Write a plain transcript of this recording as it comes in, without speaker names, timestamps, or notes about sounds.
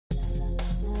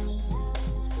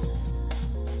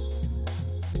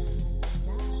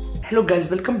Hello guys,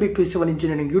 welcome back to Civil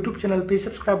Engineering YouTube channel. Please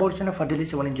subscribe our channel for daily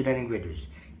civil engineering videos.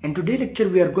 In today's lecture,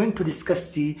 we are going to discuss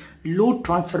the load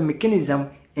transfer mechanism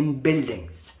in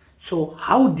buildings. So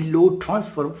how the load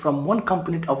transfer from one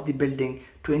component of the building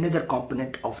to another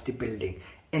component of the building,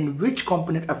 and which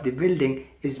component of the building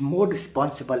is more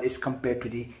responsible as compared to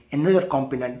the another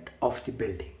component of the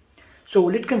building. So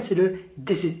let's consider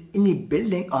this is any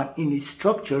building or any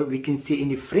structure. We can say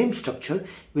any frame structure,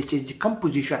 which is the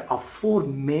composition of four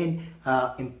main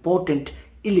important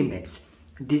elements.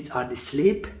 These are the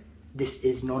slab. This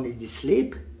is known as the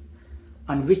slab,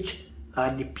 on which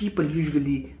the people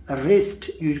usually rest,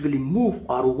 usually move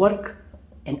or work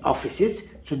in offices.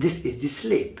 So this is the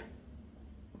slab.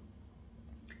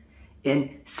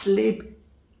 And slab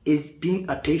is being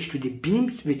attached to the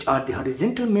beams, which are the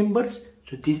horizontal members.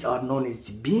 So these are known as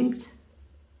the beams.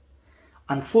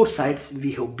 On four sides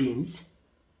we have beams.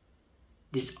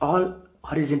 These all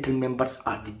horizontal members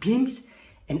are the beams,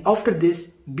 and after this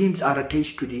beams are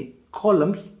attached to the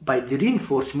columns by the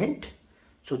reinforcement.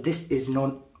 So this is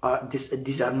known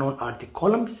these are known as the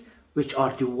columns, which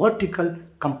are the vertical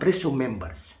compressive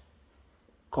members.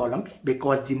 Columns,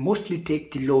 because they mostly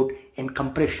take the load in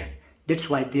compression. That's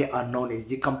why they are known as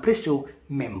the compressive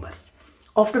members.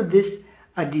 After this,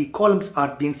 the columns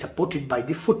are being supported by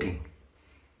the footing.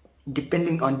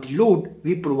 Depending on the load,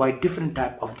 we provide different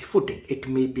type of the footing. It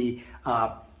may be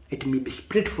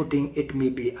split footing, it may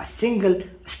be a single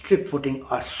strip footing,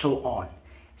 or so on.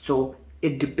 So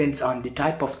it depends on the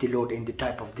type of the load and the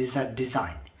type of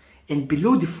design. And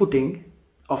below the footing,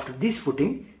 after this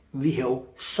footing, we have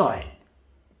soil.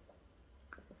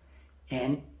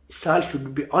 And soil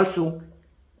should be also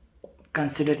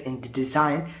considered in the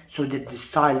design, so that the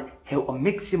soil have a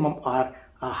maximum or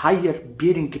a higher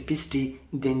bearing capacity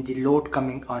than the load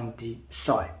coming on the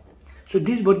soil. So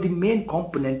these were the main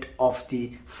component of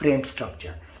the frame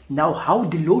structure. Now how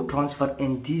the load transfer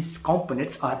in these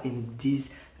components are in these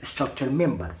structural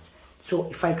members. So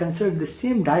if I consider the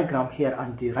same diagram here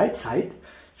on the right side,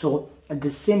 so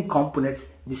the same components,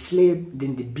 the slab,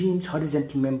 then the beams,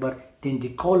 horizontal member, then the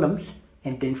columns,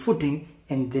 and then footing,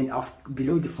 and then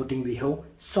below the footing we have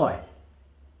soil.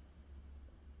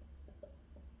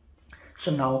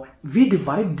 So now we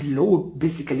divide the load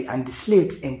basically on the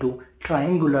slabs into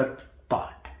triangular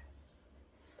part.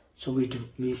 So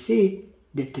we say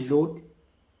that the load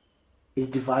is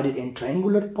divided in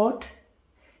triangular part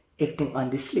acting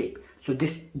on the slab. So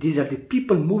these are the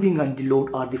people moving on the load,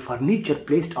 or the furniture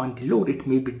placed on the load. It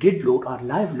may be dead load or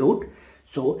live load.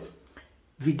 So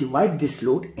we divide this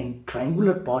load in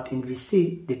triangular part, and we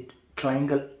say that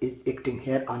triangle is acting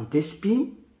here on this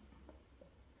beam.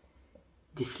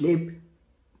 The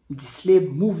slab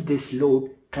moves this load,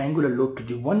 triangular load, to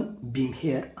the one beam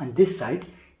here on this side.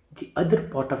 The other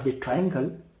part of the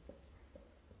triangle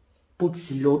puts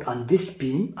the load on this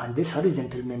beam, on this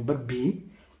horizontal member beam,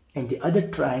 and the other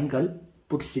triangle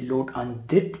puts the load on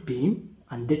that beam,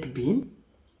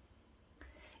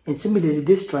 And similarly,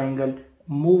 this triangle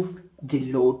moves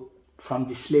the load from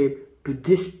the slab to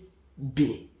this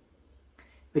beam,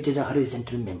 which is a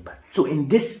horizontal member. So in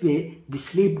this way, the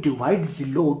slab divides the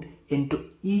load into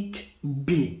each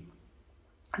beam.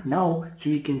 Now,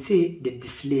 so we can say that the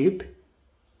slab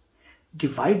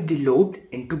divides the load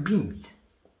into beams.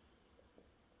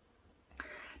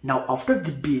 Now after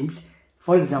the beams,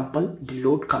 for example, the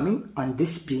load coming on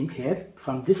this beam here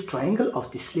from this triangle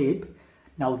of the slab,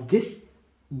 now this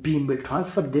beam will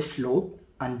transfer this load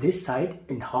on this side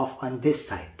and half on this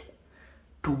side.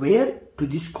 To where? To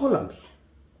these columns.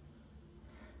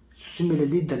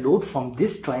 Similarly, the load from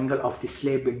this triangle of the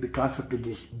slab will be transferred to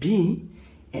this beam,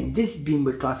 and this beam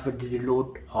will transfer the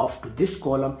load half to this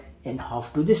column and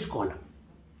half to this column.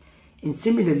 And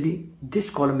similarly,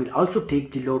 this column will also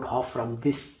take the load half from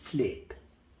this slab.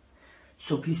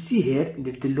 So we see here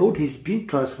that the load is being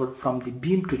transferred from the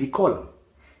beam to the column.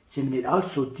 Similarly,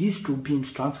 also these two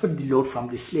beams transfer the load from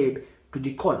the slab to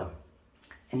the column,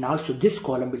 and also this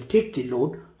column will take the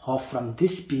load half from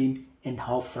this beam and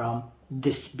half from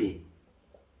this beam.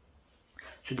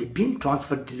 So the beam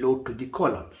transferred the load to the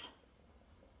columns.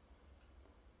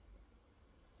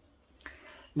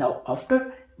 Now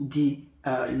after the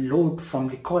load from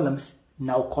the columns,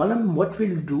 now column, what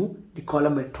will do, the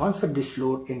column will transfer this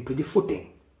load into the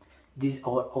footing. These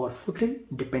are our footing.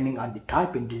 Depending on the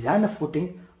type and design of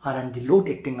footing, or on the load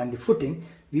acting on the footing,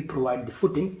 we provide the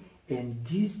footing, and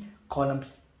these columns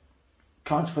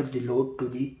transfer the load to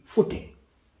the footing.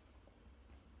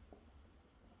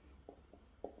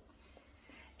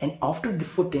 And after the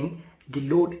footing, the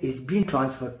load is being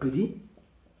transferred to the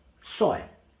soil.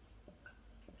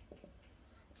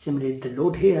 Similarly, the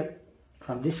load here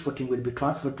from this footing will be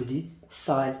transferred to the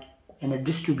soil in a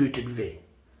distributed way.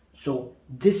 So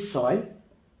this soil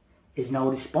is now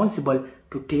responsible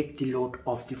to take the load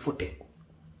of the footing.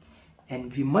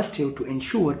 And we must have to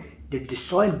ensure that the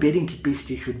soil bearing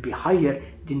capacity should be higher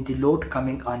than the load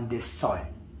coming on this soil.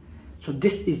 So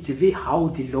this is the way how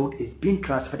the load is being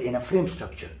transferred in a frame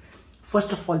structure.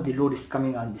 First of all, the load is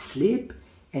coming on the slab,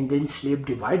 and then slab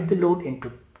divide the load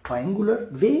into triangular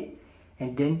way,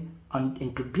 and then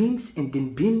into beams, and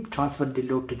then beam transfer the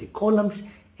load to the columns,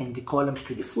 and the columns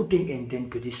to the footing, and then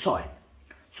to the soil.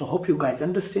 So hope you guys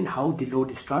understand how the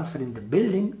load is transferred in the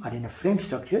building or in a frame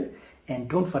structure. And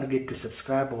don't forget to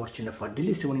subscribe our channel for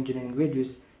daily civil engineering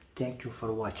videos. Thank you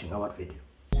for watching our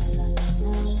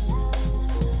video.